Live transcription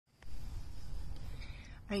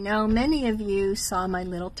I know many of you saw my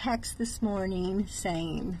little text this morning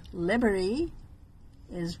saying Liberty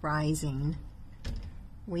is rising.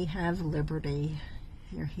 We have Liberty.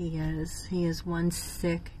 Here he is. He is one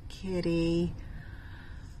sick kitty.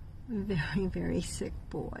 Very, very sick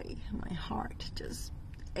boy. My heart just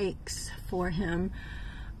aches for him.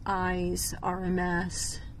 Eyes are a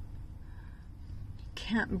mess.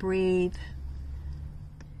 Can't breathe.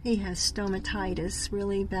 He has stomatitis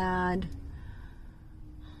really bad.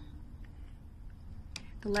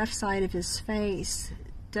 The left side of his face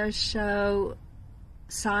does show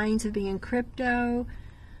signs of being crypto.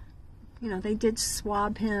 You know, they did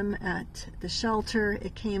swab him at the shelter.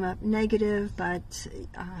 It came up negative, but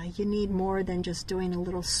you need more than just doing a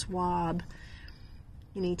little swab.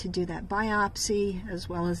 You need to do that biopsy as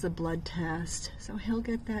well as the blood test. So he'll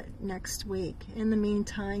get that next week. In the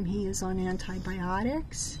meantime, he is on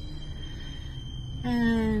antibiotics.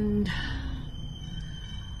 And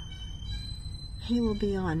he will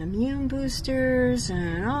be on immune boosters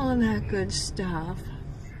and all of that good stuff.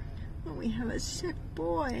 But we have a sick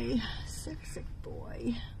boy. Sick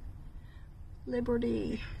boy.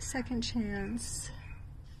 Liberty. Second chance.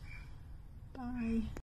 Bye.